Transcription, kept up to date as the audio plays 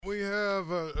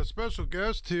a special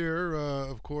guest here,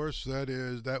 of course.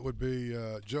 That would be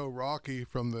Joe Rockey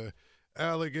from the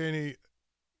Allegheny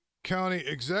County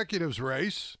Executives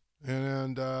race,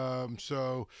 and Joe's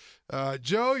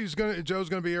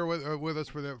gonna be here with us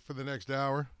for the next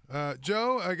hour.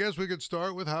 Joe, I guess we could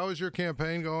start with how is your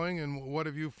campaign going, and what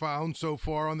have you found so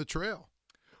far on the trail?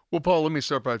 Well, Paul, let me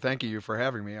start by thanking you for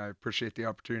having me. I appreciate the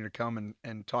opportunity to come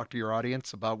and talk to your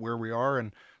audience about where we are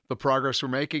and the progress we're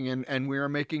making, and we are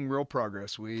making real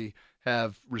progress. We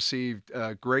have received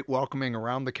great welcoming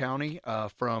around the county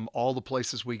from all the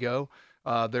places we go.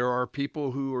 There are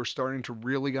people who are starting to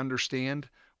really understand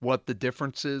what the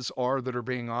differences are that are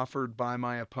being offered by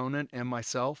my opponent and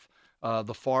myself.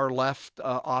 The far left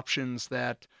options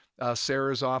that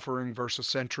Sarah's offering versus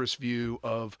centrist view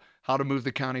of how to move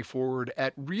the county forward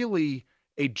at really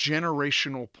a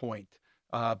generational point.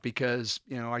 Because,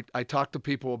 I talk to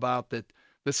people about that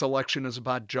this election is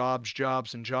about jobs,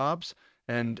 jobs, and jobs.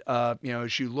 And,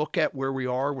 as you look at where we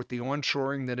are with the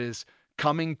onshoring that is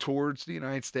coming towards the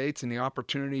United States and the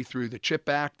opportunity through the CHIP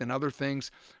Act and other things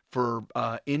for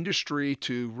industry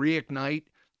to reignite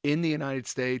in the United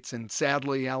States. And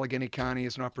sadly, Allegheny County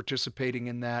is not participating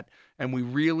in that. And we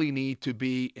really need to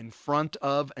be in front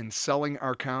of and selling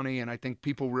our county. And I think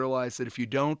people realize that if you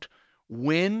don't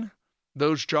win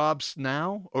those jobs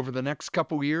now over the next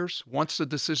couple of years, once the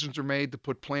decisions are made to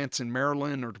put plants in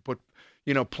Maryland or to put,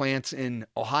 plants in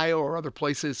Ohio or other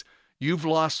places, you've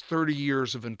lost 30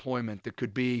 years of employment that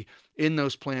could be in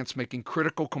those plants making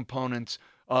critical components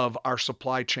of our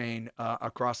supply chain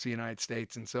across the United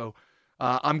States. And so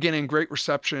I'm getting great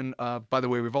reception. By the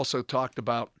way, we've also talked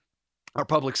about our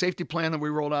public safety plan that we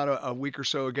rolled out a week or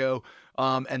so ago,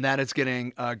 and that is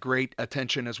getting great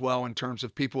attention as well in terms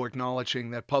of people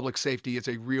acknowledging that public safety is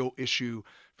a real issue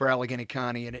for Allegheny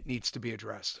County and it needs to be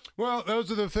addressed. Well,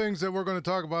 those are the things that we're going to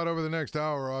talk about over the next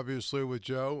hour, obviously, with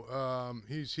Joe.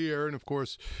 He's here, and of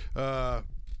course,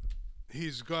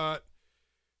 he's got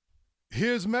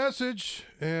his message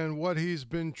and what he's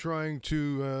been trying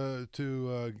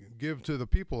to give to the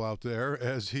people out there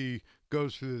as he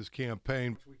goes through this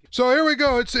campaign. So here we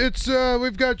go. It's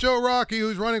we've got Joe Rockey,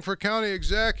 who's running for county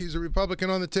exec. He's a Republican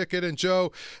on the ticket. And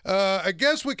Joe, I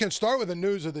guess we can start with the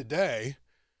news of the day.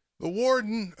 The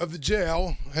warden of the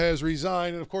jail has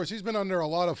resigned, and of course he's been under a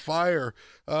lot of fire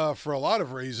for a lot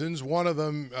of reasons. One of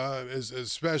them is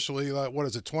especially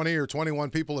 20 or 21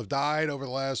 people have died over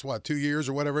the last 2 years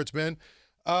or whatever it's been.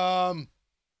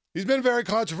 He's been a very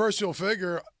controversial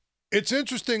figure. It's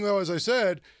interesting though, as I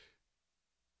said,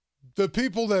 the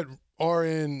people that are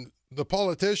in the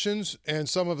politicians and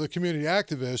some of the community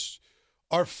activists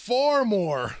are far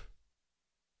more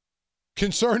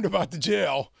concerned about the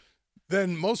jail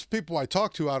than most people I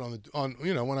talk to out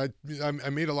when I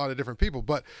meet a lot of different people.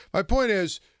 But my point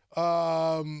is, what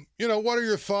are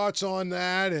your thoughts on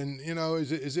that? And,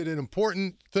 is it an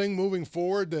important thing moving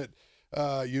forward that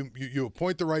you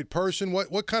appoint the right person?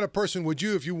 What kind of person would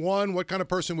you, if you won, what kind of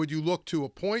person would you look to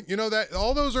appoint? That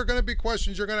all those are going to be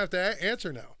questions you're going to have to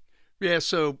answer now. Yeah,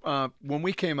 so when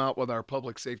we came out with our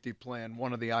public safety plan,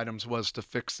 one of the items was to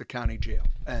fix the county jail.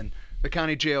 And the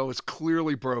county jail is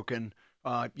clearly broken.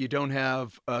 You don't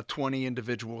have 20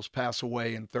 individuals pass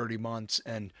away in 30 months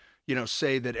and,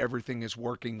 say that everything is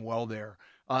working well there.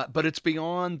 But it's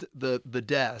beyond the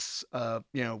deaths.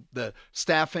 The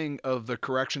staffing of the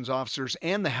corrections officers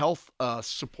and the health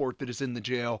support that is in the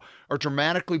jail are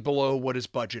dramatically below what is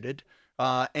budgeted.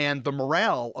 And the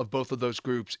morale of both of those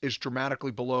groups is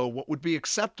dramatically below what would be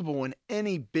acceptable in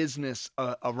any business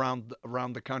around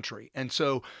the country. And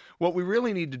so what we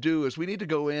really need to do is we need to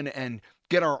go in and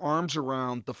get our arms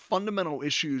around the fundamental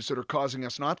issues that are causing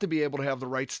us not to be able to have the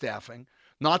right staffing,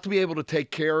 not to be able to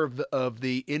take care of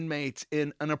the inmates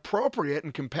in an appropriate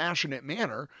and compassionate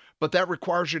manner, but that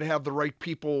requires you to have the right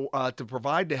people to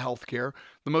provide the health care.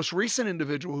 The most recent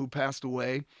individual who passed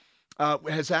away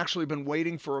has actually been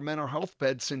waiting for a mental health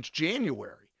bed since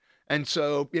January. And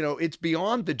so, it's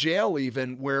beyond the jail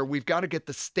even, where we've got to get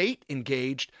the state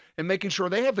engaged and making sure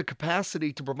they have the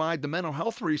capacity to provide the mental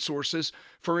health resources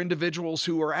for individuals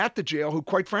who are at the jail, who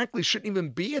quite frankly shouldn't even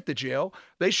be at the jail.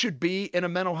 They should be in a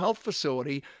mental health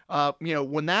facility.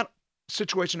 When that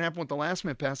situation happened with the last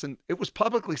man passing, it was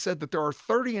publicly said that there are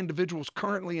 30 individuals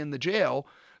currently in the jail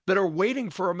that are waiting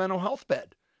for a mental health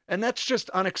bed. And that's just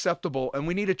unacceptable. And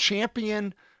we need a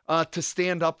champion to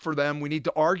stand up for them. We need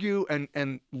to argue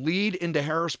and lead into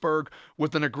Harrisburg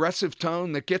with an aggressive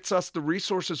tone that gets us the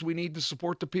resources we need to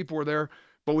support the people who are there.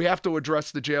 But we have to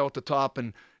address the jail at the top.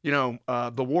 And,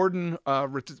 the warden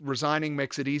resigning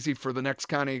makes it easy for the next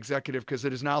county executive because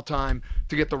it is now time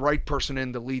to get the right person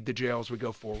in to lead the jail as we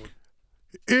go forward.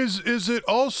 Is it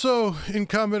also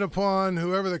incumbent upon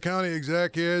whoever the county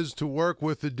exec is to work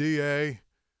with the DA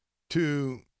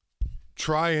to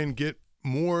try and get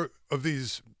more of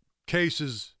these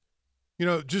cases,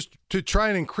 just to try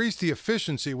and increase the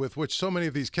efficiency with which so many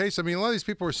of these cases? I mean, a lot of these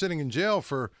people are sitting in jail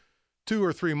for 2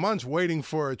 or 3 months waiting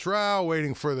for a trial,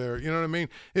 waiting for their, you know what I mean?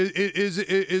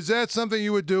 Is that something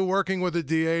you would do, working with the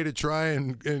DA to try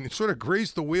and sort of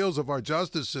grease the wheels of our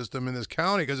justice system in this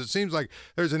county? Because it seems like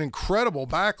there's an incredible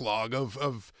backlog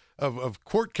of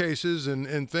court cases and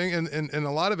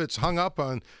a lot of it's hung up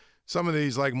on some of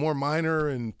these like more minor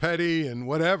and petty and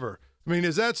whatever. I mean,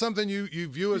 is that something you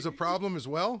view as a problem as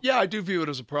well? Yeah, I do view it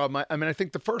as a problem. I mean, I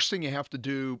think the first thing you have to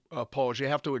do, Paul, is you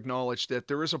have to acknowledge that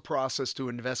there is a process to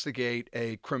investigate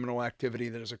a criminal activity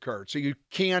that has occurred. So you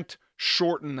can't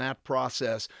shorten that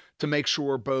process to make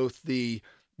sure both the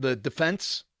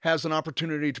defense has an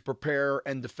opportunity to prepare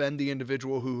and defend the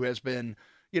individual who has been,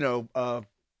 not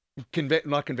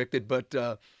convicted,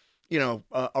 but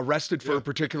arrested for a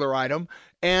particular item.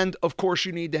 And of course,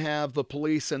 you need to have the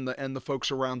police and the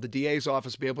folks around the DA's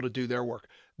office be able to do their work.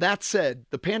 That said,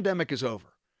 the pandemic is over.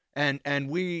 And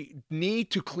we need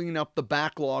to clean up the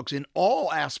backlogs in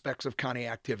all aspects of county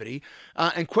activity,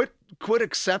 and quit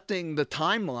accepting the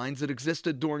timelines that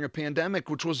existed during a pandemic,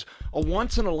 which was a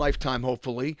once in a lifetime,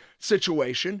 hopefully,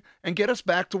 situation, and get us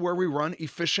back to where we run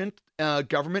efficient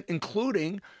government,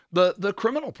 including the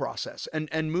criminal process,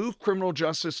 and move criminal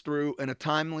justice through in a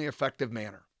timely, effective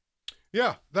manner.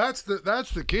 Yeah, that's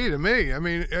the key to me. I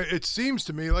mean, it seems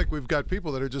to me like we've got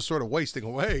people that are just sort of wasting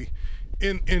away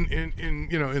in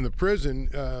the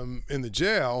prison, in the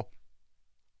jail,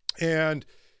 and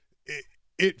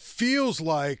it feels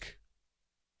like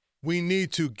we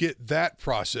need to get that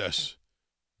process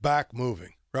back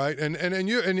moving, right? And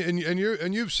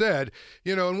you've said,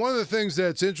 and one of the things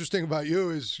that's interesting about you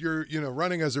is you're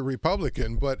running as a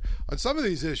Republican, but on some of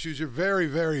these issues you're very,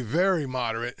 very, very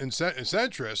moderate and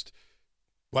centrist.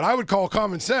 What I would call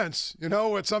common sense,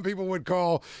 what some people would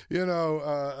call,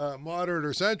 moderate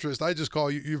or centrist. I just call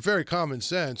you're very common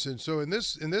sense. And so in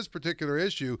this particular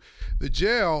issue, the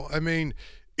jail, I mean,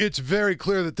 it's very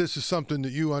clear that this is something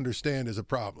that you understand as a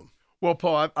problem. Well,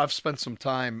 Paul, I've spent some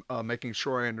time making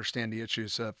sure I understand the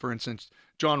issues. For instance,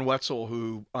 John Wetzel,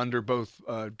 who under both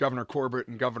Governor Corbett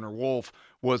and Governor Wolf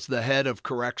was the head of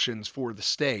corrections for the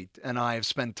state, and I have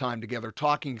spent time together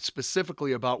talking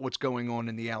specifically about what's going on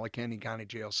in the Allegheny County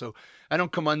Jail. So I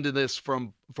don't come into this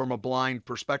from a blind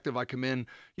perspective. I come in,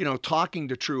 talking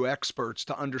to true experts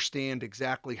to understand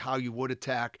exactly how you would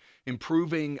attack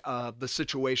improving the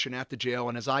situation at the jail,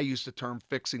 and as I use the term,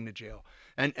 fixing the jail.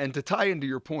 And to tie into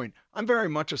your point, I'm very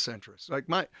much a centrist. Like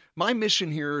my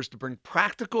mission here is to bring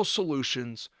practical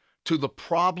solutions to the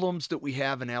problems that we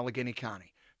have in Allegheny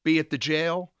County, be it the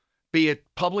jail, be it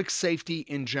public safety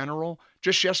in general.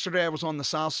 Just yesterday, I was on the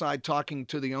South Side talking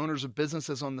to the owners of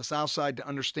businesses on the South Side to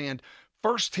understand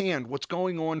firsthand what's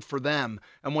going on for them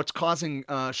and what's causing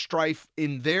strife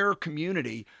in their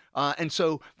community. And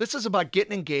so this is about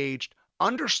getting engaged,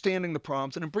 understanding the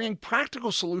problems, and bringing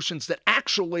practical solutions that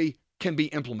actually can be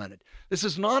implemented. This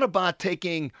is not about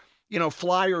taking,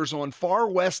 flyers on far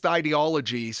west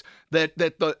ideologies that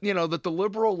the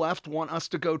liberal left want us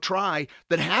to go try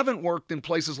that haven't worked in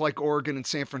places like Oregon and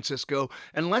San Francisco.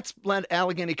 And let's let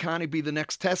Allegheny County be the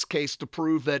next test case to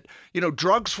prove that,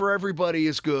 drugs for everybody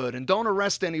is good and don't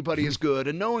arrest anybody is good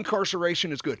and no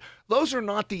incarceration is good. Those are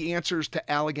not the answers to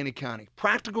Allegheny County.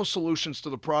 Practical solutions to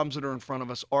the problems that are in front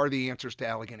of us are the answers to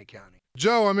Allegheny County.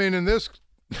 Joe, I mean, in this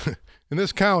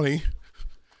county,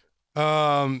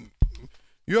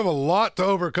 you have a lot to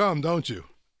overcome, don't you?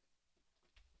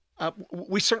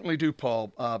 We certainly do,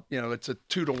 Paul. It's a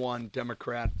 2-to-1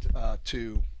 Democrat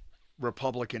to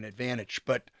Republican advantage.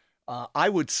 But I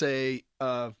would say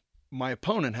my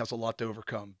opponent has a lot to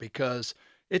overcome because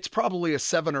it's probably a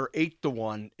 7 or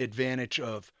 8-to-1 advantage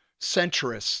of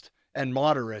centrists and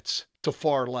moderates to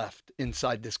far left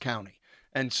inside this county.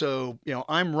 And so,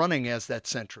 I'm running as that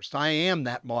centrist. I am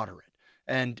that moderate.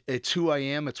 And it's who I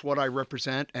am. It's what I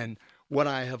represent and what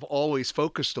I have always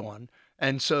focused on.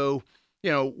 And so,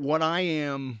 what I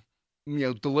am,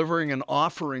 delivering and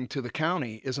offering to the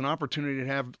county is an opportunity to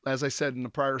have, as I said in the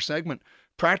prior segment,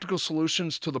 practical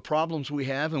solutions to the problems we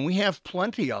have. And we have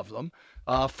plenty of them,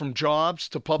 from jobs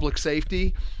to public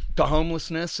safety to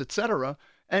homelessness, et cetera.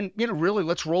 And, really,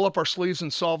 let's roll up our sleeves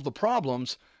and solve the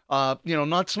problems.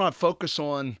 Let's not focus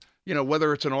on,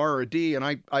 whether it's an R or a D. And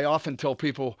I often tell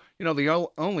people, the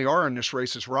only R in this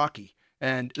race is Rockey.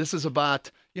 And this is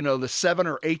about, the 7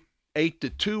 or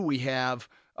 8-to-2 we have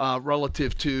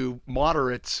relative to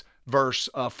moderates versus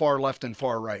far left and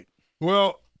far right.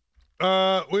 Well,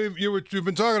 You've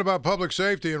been talking about public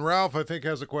safety, and Ralph, I think,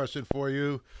 has a question for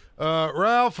you.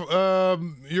 Ralph,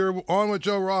 you're on with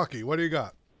Joe Rockey. What do you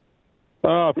got?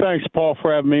 Thanks, Paul,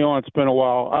 for having me on. It's been a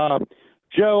while.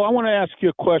 Joe, I want to ask you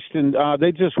a question.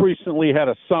 They just recently had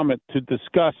a summit to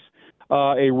discuss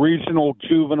a regional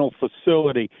juvenile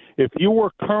facility. If you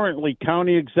were currently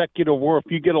county executive or if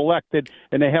you get elected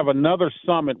and they have another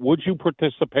summit, would you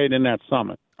participate in that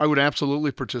summit? I would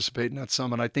absolutely participate in that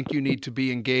summit. I think you need to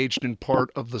be engaged in part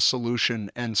of the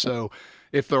solution. And so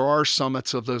if there are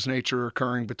summits of those nature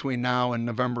occurring between now and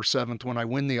November 7th, when I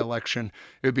win the election,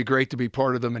 it would be great to be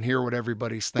part of them and hear what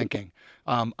everybody's thinking.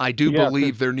 I do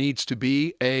believe there needs to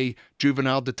be a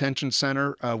juvenile detention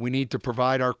center. We need to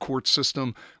provide our court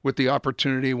system with the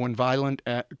opportunity when violent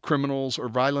criminals or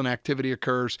violent activity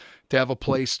occurs to have a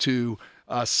place to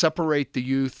separate the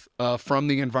youth from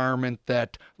the environment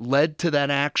that led to that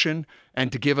action and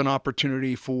to give an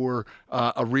opportunity for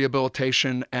a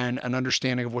rehabilitation and an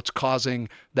understanding of what's causing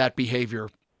that behavior.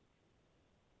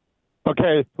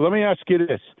 Okay, let me ask you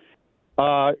this.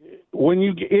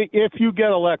 If you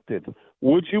get elected,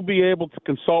 would you be able to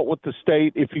consult with the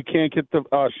state if you can't get the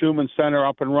Schumann Center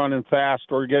up and running fast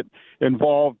or get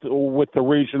involved with the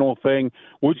regional thing?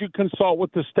 Would you consult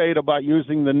with the state about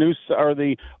using the new or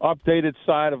the updated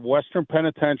side of Western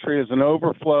Penitentiary as an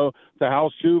overflow to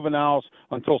house juveniles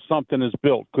until something is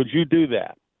built? Could you do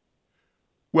that?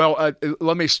 Well,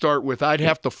 let me start with I'd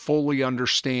have to fully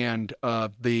understand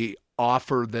the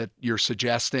offer that you're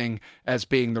suggesting as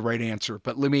being the right answer,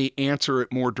 but let me answer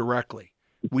it more directly.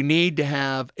 We need to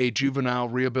have a juvenile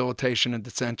rehabilitation and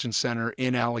detention center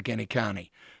in Allegheny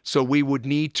County. So we would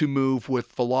need to move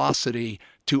with velocity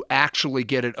to actually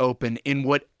get it open in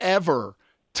whatever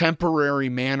temporary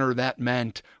manner that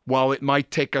meant, while it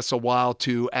might take us a while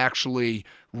to actually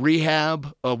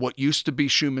rehab what used to be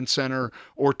Schumann Center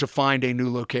or to find a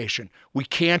new location. We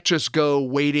can't just go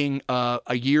waiting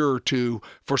a year or two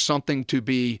for something to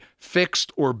be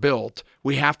fixed or built.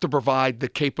 We have to provide the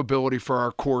capability for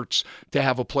our courts to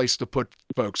have a place to put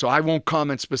folks. So I won't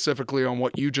comment specifically on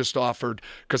what you just offered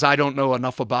because I don't know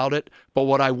enough about it. But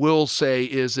what I will say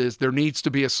is there needs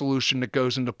to be a solution that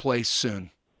goes into place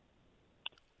soon.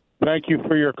 Thank you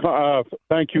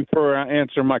for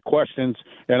answering my questions,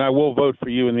 and I will vote for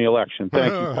you in the election.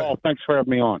 Thank you, Paul. Thanks for having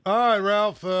me on. All right,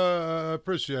 Ralph. I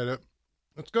appreciate it.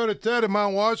 Let's go to Ted in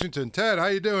Mount Washington. Ted, how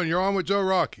you doing? You're on with Joe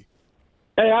Rockey.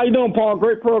 Hey, how you doing, Paul?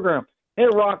 Great program. Hey,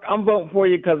 Rock, I'm voting for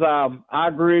you because I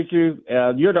agree with you.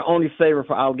 You're the only saver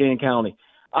for Allegheny County.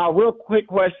 Real quick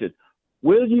question: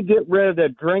 will you get rid of the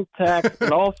drink tax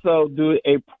and also do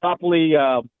a property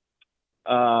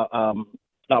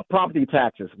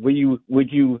taxes? Would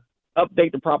you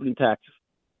update the property taxes?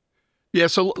 Yeah,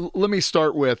 so let me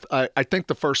start with, I think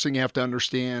the first thing you have to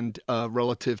understand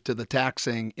relative to the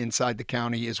taxing inside the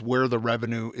county is where the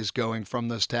revenue is going from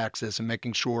those taxes and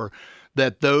making sure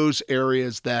that those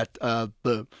areas that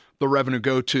the revenue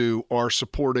go to are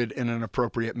supported in an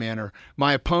appropriate manner.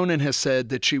 My opponent has said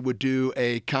that she would do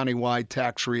a countywide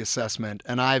tax reassessment,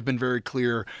 and I've been very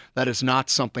clear that is not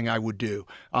something I would do.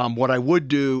 What I would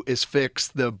do is fix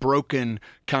the broken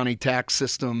county tax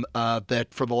system that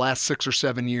for the last 6 or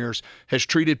 7 years has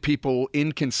treated people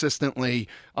inconsistently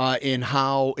in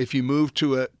how, if you move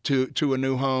to a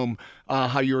new home,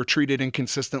 how you're treated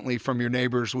inconsistently from your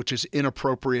neighbors, which is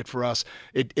inappropriate for us.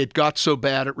 It got so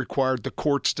bad it required the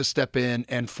courts to step in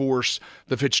and force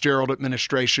the Fitzgerald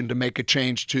administration to make a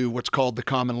change to what's called the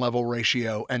common level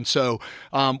ratio. And so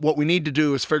what we need to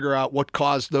do is figure out what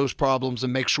caused those problems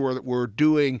and make sure that we're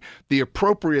doing the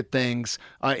appropriate things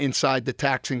inside the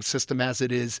taxing system as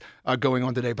it is going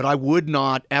on today. But I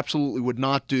absolutely would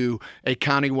not do a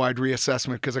countywide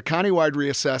reassessment, because a countywide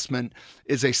reassessment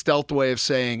is a stealth way of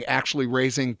saying actually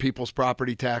raising people's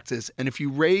property taxes. And if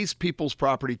you raise people's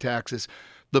property taxes,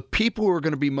 the people who are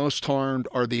going to be most harmed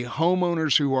are the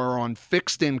homeowners who are on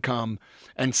fixed income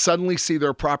and suddenly see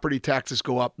their property taxes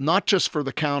go up, not just for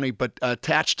the county, but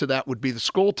attached to that would be the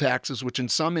school taxes, which in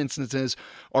some instances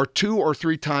are 2 or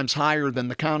 3 times higher than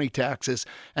the county taxes.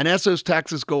 And as those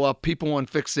taxes go up, people on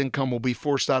fixed income will be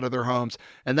forced out of their homes.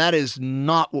 And that is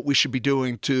not what we should be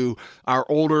doing to our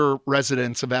older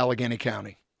residents of Allegheny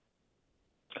County.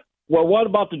 Well, what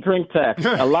about the drink tax?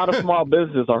 A lot of small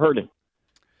businesses are hurting.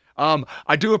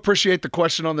 I do appreciate the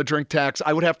question on the drink tax.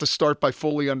 I would have to start by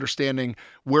fully understanding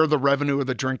where the revenue of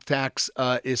the drink tax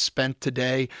is spent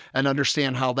today and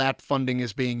understand how that funding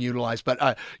is being utilized.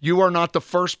 But you are not the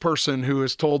first person who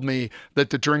has told me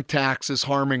that the drink tax is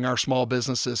harming our small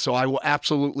businesses. So I will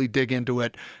absolutely dig into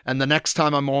it. And the next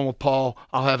time I'm on with Paul,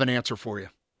 I'll have an answer for you.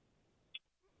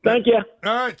 Thank you.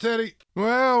 All right, Teddy.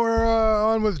 Well, we're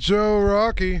on with Joe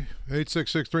Rockey,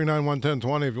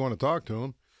 866-391-1020 if you want to talk to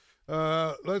him.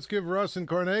 Let's give Russ in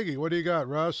Carnegie. What do you got,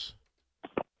 Russ?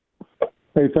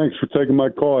 Hey, thanks for taking my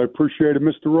call. I appreciate it.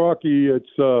 Mr. Rockey,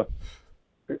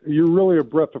 you're really a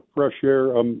breath of fresh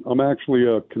air. I'm actually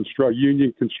a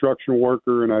union construction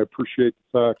worker, and I appreciate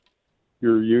the fact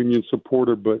you're a union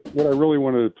supporter. But what I really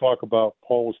wanted to talk about,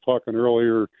 Paul was talking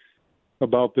earlier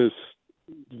about this,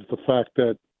 the fact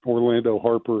that Orlando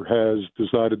Harper has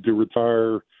decided to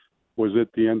retire. Was it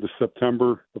the end of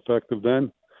September, effective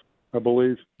then, I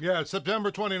believe? Yeah, September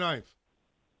 29th.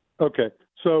 Okay.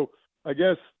 So I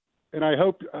guess, and I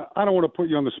hope, I don't want to put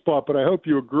you on the spot, but I hope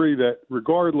you agree that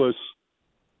regardless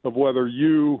of whether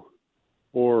you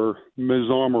or Ms.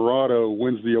 Amarato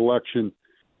wins the election,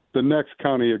 the next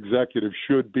county executive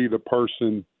should be the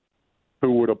person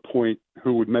who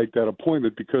would make that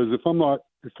appointment. Because if I'm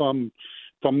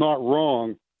not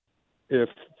wrong, if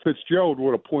Fitzgerald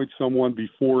would appoint someone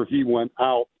before he went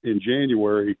out in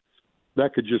January,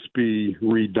 that could just be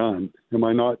redone. Am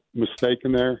I not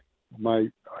mistaken there? Am I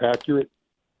accurate?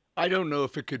 I don't know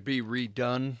if it could be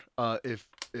redone if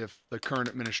the current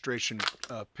administration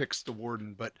picks the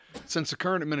warden. But since the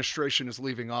current administration is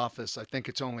leaving office, I think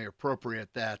it's only appropriate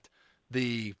that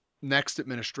the next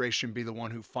administration be the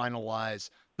one who finalize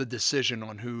the decision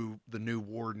on who the new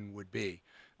warden would be.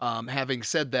 Having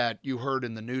said that, you heard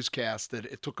in the newscast that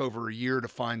it took over a year to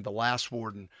find the last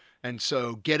warden. And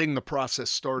so getting the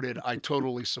process started, I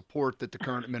totally support that the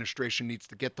current administration needs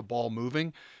to get the ball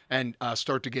moving and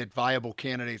start to get viable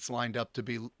candidates lined up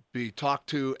to be talked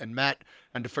to and met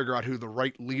and to figure out who the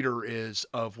right leader is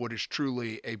of what is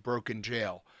truly a broken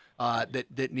jail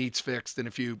that needs fixed. And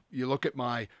if you look at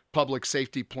my public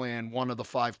safety plan, one of the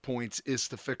 5 points is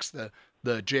to fix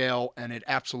the jail, and it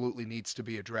absolutely needs to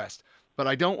be addressed. But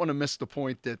I don't want to miss the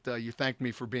point that you thanked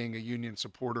me for being a union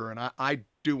supporter. And I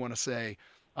do want to say,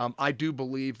 I do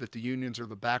believe that the unions are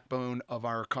the backbone of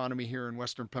our economy here in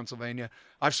Western Pennsylvania.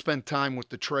 I've spent time with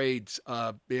the trades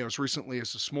as recently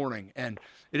as this morning, and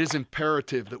it is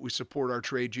imperative that we support our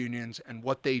trade unions and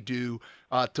what they do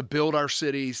to build our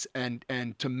cities and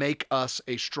to make us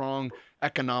a strong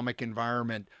economic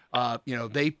environment.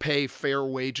 They pay fair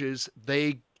wages.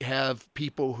 They have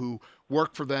people who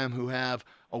work for them who have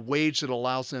a wage that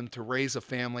allows them to raise a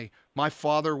family. My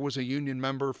father was a union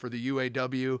member for the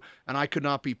UAW, and I could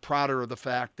not be prouder of the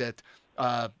fact that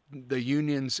the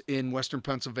unions in Western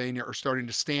Pennsylvania are starting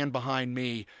to stand behind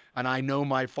me. And I know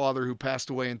my father, who passed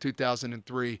away in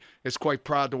 2003, is quite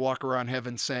proud to walk around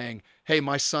heaven saying, hey,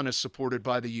 my son is supported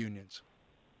by the unions.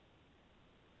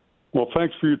 Well,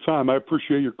 thanks for your time. I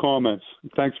appreciate your comments.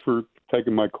 Thanks for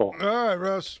taking my call. All right,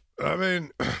 Russ. I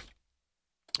mean,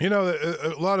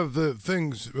 a lot of the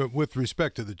things with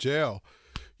respect to the jail,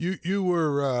 you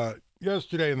were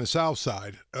yesterday in the South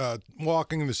Side,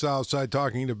 walking in the South Side,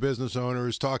 talking to business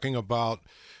owners, talking about,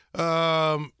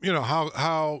 how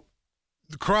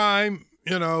the crime,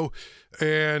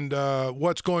 and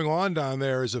what's going on down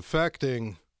there is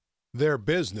affecting their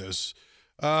business.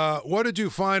 What did you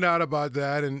find out about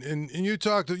that? And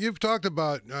you've talked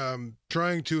about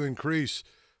trying to increase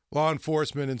law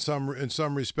enforcement in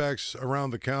some respects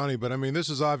around the county, but I mean, this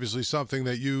is obviously something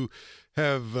that you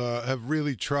have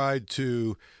really tried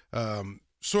to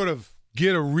sort of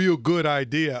get a real good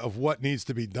idea of what needs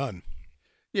to be done.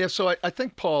 Yeah, so I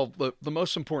think, Paul, the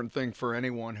most important thing for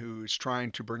anyone who's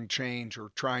trying to bring change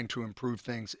or trying to improve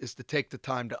things is to take the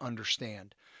time to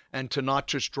understand and to not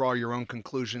just draw your own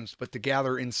conclusions, but to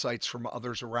gather insights from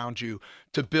others around you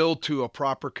to build to a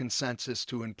proper consensus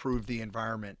to improve the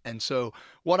environment. And so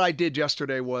what I did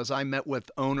yesterday was I met with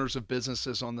owners of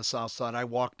businesses on the South Side. I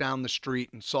walked down the street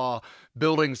and saw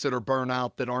buildings that are burnt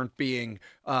out that aren't being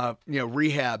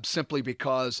rehabbed simply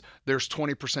because there's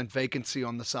 20% vacancy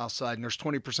on the South Side, and there's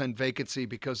 20% vacancy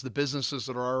because the businesses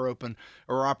that are open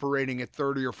are operating at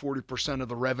 30 or 40% of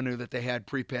the revenue that they had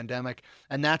pre-pandemic.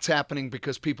 And that's happening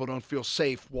because people don't feel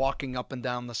safe walking up and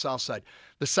down the South Side.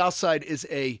 The South Side is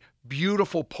a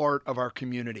beautiful part of our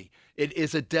community. It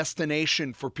is a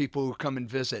destination for people who come and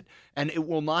visit. And it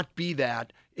will not be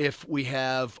that if we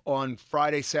have on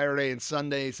Friday, Saturday, and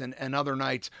Sundays and other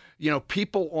nights,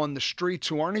 people on the streets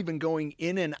who aren't even going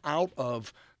in and out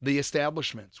of the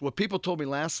establishments. What people told me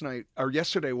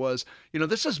yesterday was,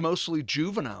 this is mostly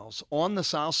juveniles on the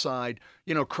South Side,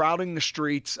 crowding the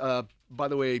streets. By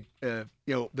the way,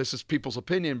 this is people's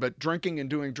opinion, but drinking and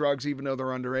doing drugs even though they're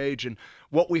underage. And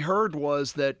what we heard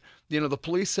was that, the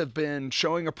police have been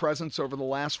showing a presence over the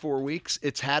last 4 weeks.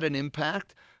 It's had an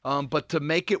impact. But to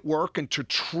make it work and to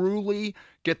truly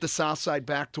get the South Side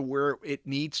back to where it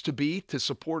needs to be to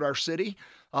support our city,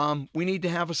 we need to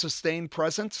have a sustained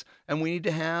presence, and we need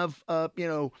to have,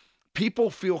 people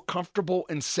feel comfortable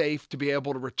and safe to be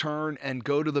able to return and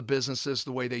go to the businesses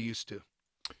the way they used to.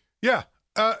 Yeah.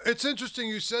 It's interesting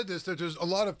you said this, that there's a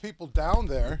lot of people down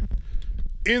there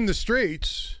in the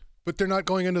streets, but they're not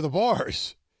going into the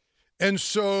bars. And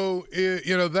so,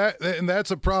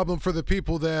 that's a problem for the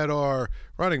people that are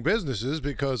running businesses,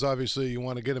 because obviously you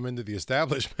want to get them into the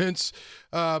establishments.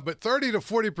 But 30 to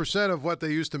 40% of what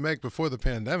they used to make before the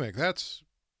pandemic, how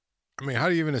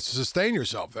do you even sustain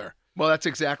yourself there? Well, that's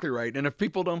exactly right. And if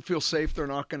people don't feel safe, they're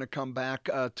not going to come back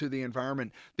to the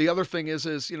environment. The other thing is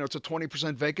it's a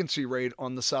 20% vacancy rate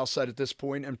on the south side at this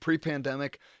point. And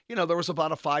pre-pandemic, there was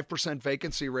about a 5%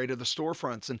 vacancy rate of the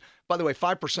storefronts. And by the way,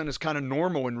 5% is kind of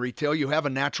normal in retail. You have a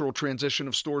natural transition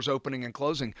of stores opening and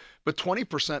closing, but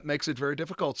 20% makes it very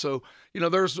difficult. So,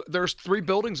 there's 3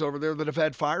 buildings over there that have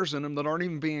had fires in them that aren't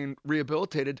even being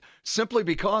rehabilitated, simply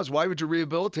because why would you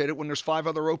rehabilitate it when there's 5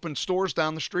 other open stores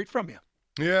down the street from you?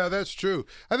 Yeah, that's true.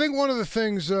 I think one of the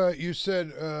things you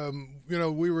said,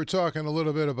 we were talking a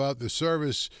little bit about the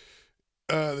services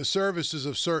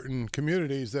of certain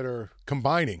communities that are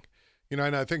combining.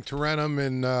 And I think Tarentum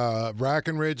and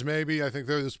Brackenridge, maybe. I think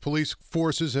those police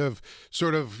forces have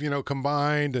sort of,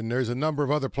 combined, and there's a number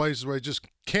of other places where you just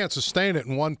can't sustain it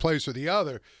in one place or the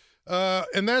other.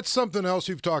 And that's something else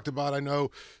you've talked about. I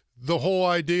know the whole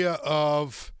idea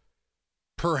of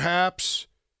perhaps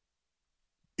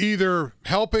either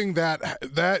helping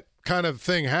that kind of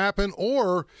thing happen,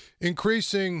 or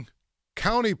increasing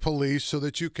county police so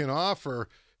that you can offer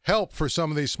help for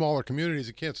some of these smaller communities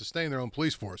that can't sustain their own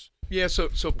police force. Yeah, so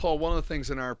Paul, one of the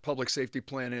things in our public safety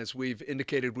plan is we've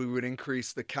indicated we would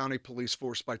increase the county police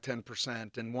force by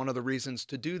 10%. And one of the reasons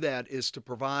to do that is to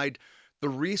provide the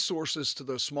resources to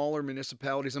those smaller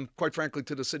municipalities, and quite frankly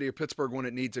to the city of Pittsburgh when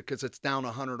it needs it, because it's down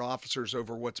 100 officers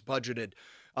over what's budgeted.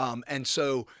 And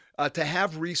so to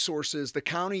have resources, the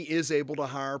county is able to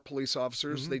hire police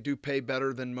officers. They do pay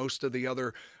better than most of the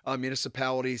other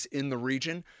municipalities in the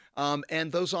region.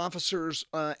 And those officers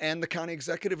and the county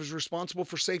executive is responsible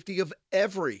for safety of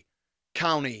every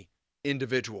county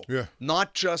individual,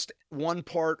 not just one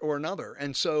part or another.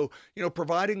 And so,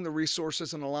 providing the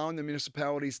resources and allowing the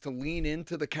municipalities to lean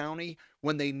into the county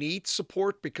when they need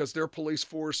support because their police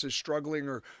force is struggling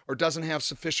or doesn't have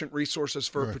sufficient resources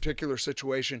for a particular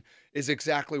situation is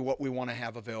exactly what we want to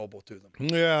have available to them.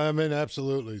 Yeah,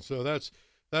 absolutely. So that's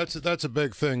a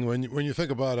big thing when you think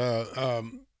about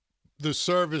the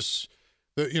service,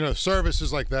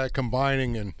 services like that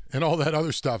combining and all that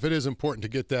other stuff. It is important to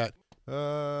get that.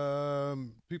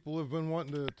 People have been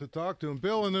wanting to talk to him.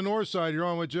 Bill in the north side, you're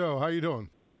on with Joe. How you doing?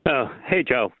 Oh, hey,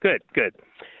 Joe. Good.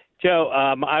 Joe,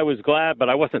 I was glad, but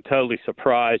I wasn't totally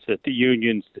surprised that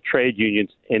the trade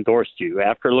unions endorsed you.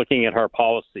 After looking at her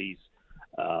policies,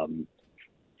 she's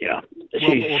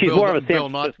Bill, more of a San Bill, Francisco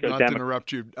not to Democrat.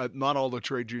 interrupt you, not all the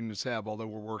trade unions have, although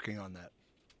we're working on that.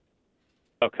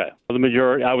 Okay. Well, the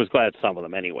majority, I was glad some of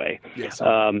them anyway. Yes.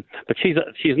 But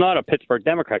she's not a Pittsburgh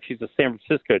Democrat. She's a San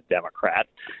Francisco Democrat.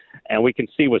 And we can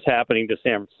see what's happening to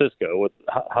San Francisco with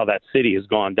how that city has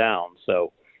gone down.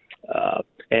 So,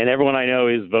 and everyone I know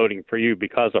is voting for you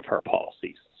because of her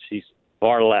policies. She's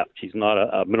far left. She's not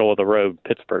a middle of the road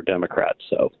Pittsburgh Democrat.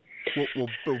 So. Well,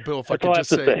 Bill, if I That's all could I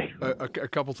just have to say say. a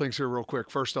couple things here real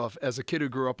quick. First off, as a kid who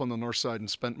grew up on the north side and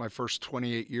spent my first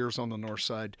 28 years on the north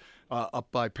side up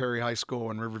by Perry High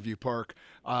School and Riverview Park,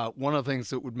 one of the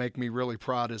things that would make me really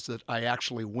proud is that I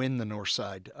actually win the north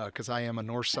side because I am a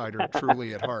north sider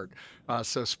truly at heart.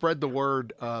 So spread the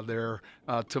word there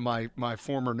to my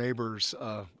former neighbors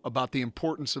about the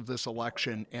importance of this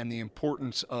election and the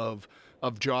importance of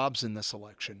jobs in this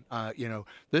election.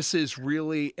 This is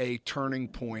really a turning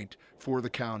point for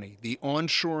the county. The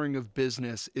onshoring of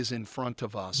business is in front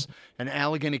of us, and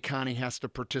Allegheny County has to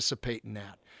participate in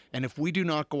that. And if we do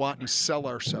not go out and sell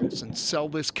ourselves and sell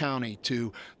this county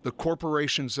to the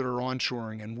corporations that are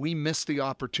onshoring, and we miss the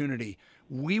opportunity,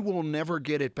 we will never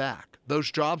get it back.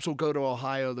 Those jobs will go to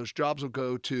Ohio. Those jobs will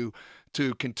go to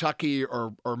Kentucky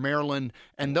or Maryland,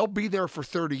 and they'll be there for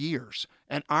 30 years.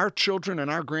 And our children and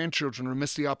our grandchildren will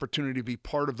miss the opportunity to be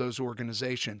part of those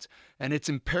organizations. And it's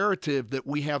imperative that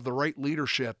we have the right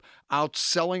leadership out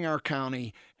selling our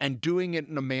county and doing it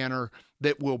in a manner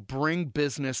that will bring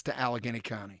business to Allegheny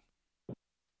County.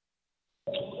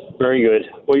 Very good.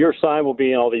 Well, your sign will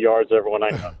be in all the yards, everyone I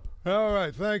know. All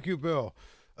right. Thank you, Bill.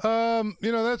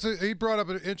 He brought up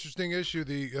an interesting issue,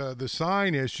 the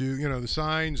sign issue, the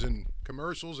signs and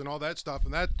commercials and all that stuff,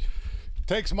 and that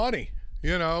takes money,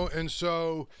 and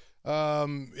so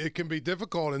it can be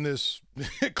difficult in this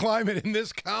climate in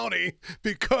this county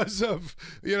because of,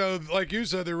 like you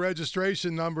said, the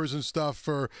registration numbers and stuff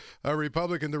for a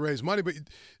Republican to raise money. But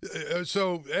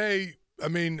so, A, I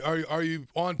mean, are you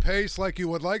on pace like you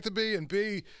would like to be? And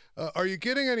B, are you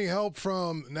getting any help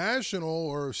from national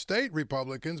or state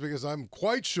Republicans? Because I'm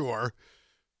quite sure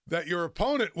that your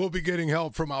opponent will be getting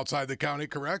help from outside the county,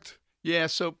 correct? Yeah,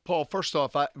 so, Paul, first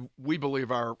off, we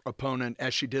believe our opponent,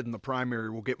 as she did in the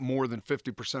primary, will get more than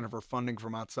 50% of her funding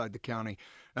from outside the county.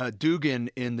 Dugan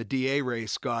in the DA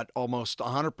race got almost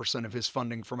 100% of his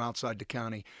funding from outside the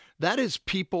county. That is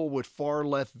people with far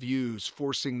left views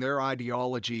forcing their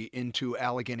ideology into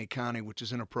Allegheny County, which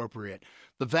is inappropriate.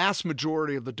 The vast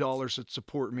majority of the dollars that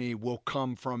support me will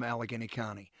come from Allegheny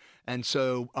County. And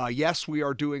so, yes, we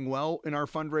are doing well in our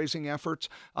fundraising efforts.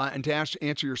 And to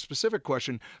answer your specific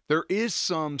question, there is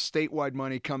some statewide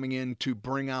money coming in to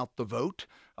bring out the vote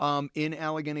in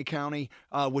Allegheny County,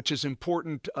 which is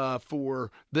important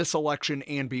for this election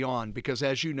and beyond, because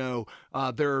as you know,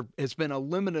 there has been a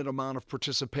limited amount of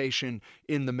participation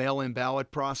in the mail-in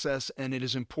ballot process, and it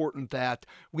is important that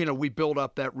we build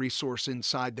up that resource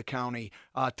inside the county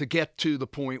to get to the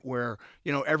point where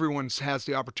everyone has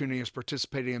the opportunity of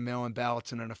participating in mail-in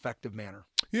ballots in an effective manner.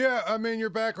 Yeah, I mean, your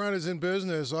background is in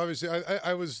business. Obviously,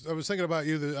 I was thinking about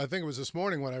you. I think it was this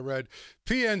morning when I read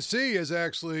PNC is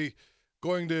actually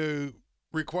going to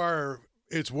require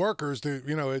its workers to,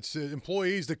 its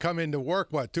employees to come into work,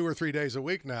 2 or 3 days a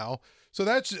week now. So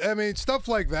stuff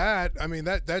like that. I mean,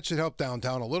 that should help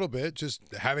downtown a little bit,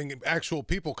 just having actual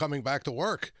people coming back to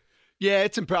work. Yeah,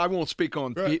 I won't speak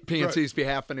on PNC's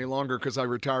behalf any longer because I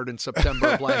retired in September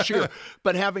of last year.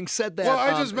 But having said that, well,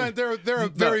 I just meant they're a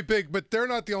very big, but they're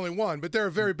not the only one. But they're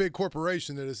a very big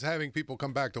corporation that is having people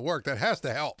come back to work. That has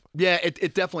to help. Yeah,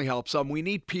 it definitely helps. We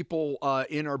need people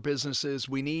in our businesses.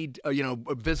 We need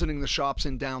visiting the shops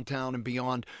in downtown and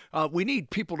beyond. We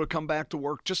need people to come back to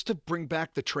work just to bring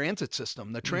back the transit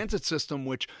system. The transit system,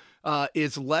 which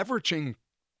is leveraging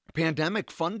pandemic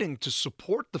funding to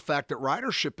support the fact that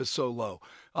ridership is so low.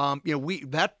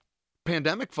 That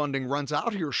pandemic funding runs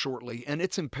out here shortly, and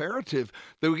it's imperative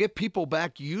that we get people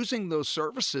back using those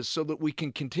services so that we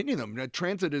can continue them.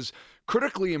 Transit is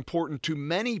critically important to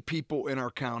many people in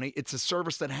our county. It's a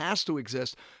service that has to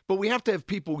exist, but we have to have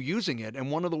people using it.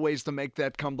 And one of the ways to make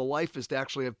that come to life is to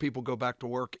actually have people go back to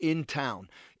work in town.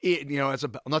 I'm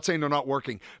not saying they're not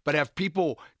working, but have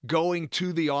people going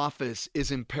to the office is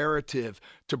imperative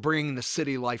to bring the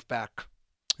city life back.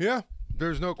 Yeah.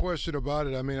 There's no question about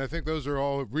it. I mean, I think those are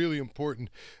all really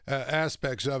important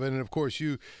aspects of it. And of course,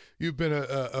 you've been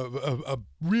a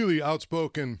really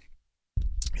outspoken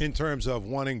in terms of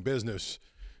wanting business,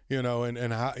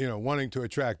 and how, wanting to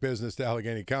attract business to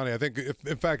Allegheny County. I think,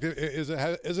 in fact,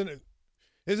 isn't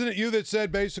it you that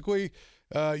said basically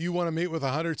you want to meet with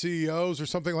 100 CEOs or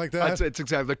something like that? It's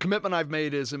exactly. The commitment I've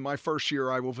made is in my first year,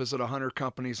 I will visit 100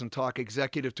 companies and talk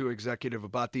executive to executive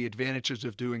about the advantages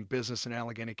of doing business in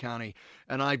Allegheny County.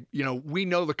 And we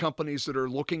know the companies that are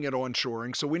looking at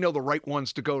onshoring, so we know the right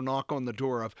ones to go knock on the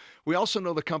door of. We also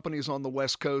know the companies on the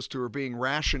West Coast who are being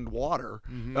rationed water,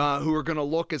 who are going to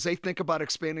look as they think about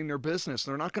expanding their business.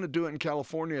 They're not going to do it in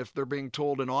California if they're being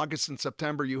told in August and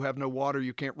September you have no water,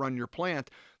 you can't run your plant.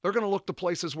 They're going to look to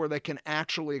places where they can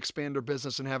actually expand their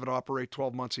business and have it operate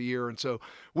 12 months a year. And so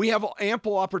we have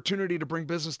ample opportunity to bring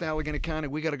business to Allegheny County.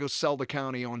 We got to go sell the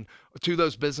county to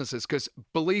those businesses because,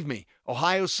 believe me,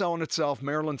 Ohio's selling itself,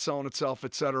 Maryland's selling itself,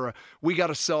 et cetera. We got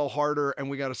to sell harder, and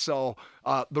we got to sell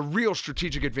the real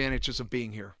strategic advantages of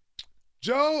being here.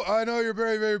 Joe, I know you're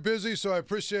very, very busy, so I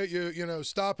appreciate you,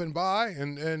 stopping by,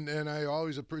 and I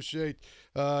always appreciate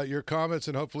your comments,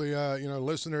 and hopefully,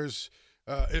 listeners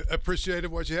appreciated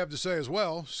what you have to say as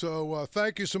well. So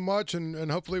thank you so much,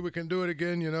 and hopefully we can do it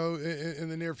again, in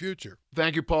the near future.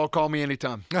 Thank you, Paul. Call me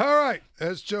anytime. All right.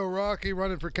 That's Joe Rockey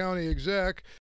running for county exec.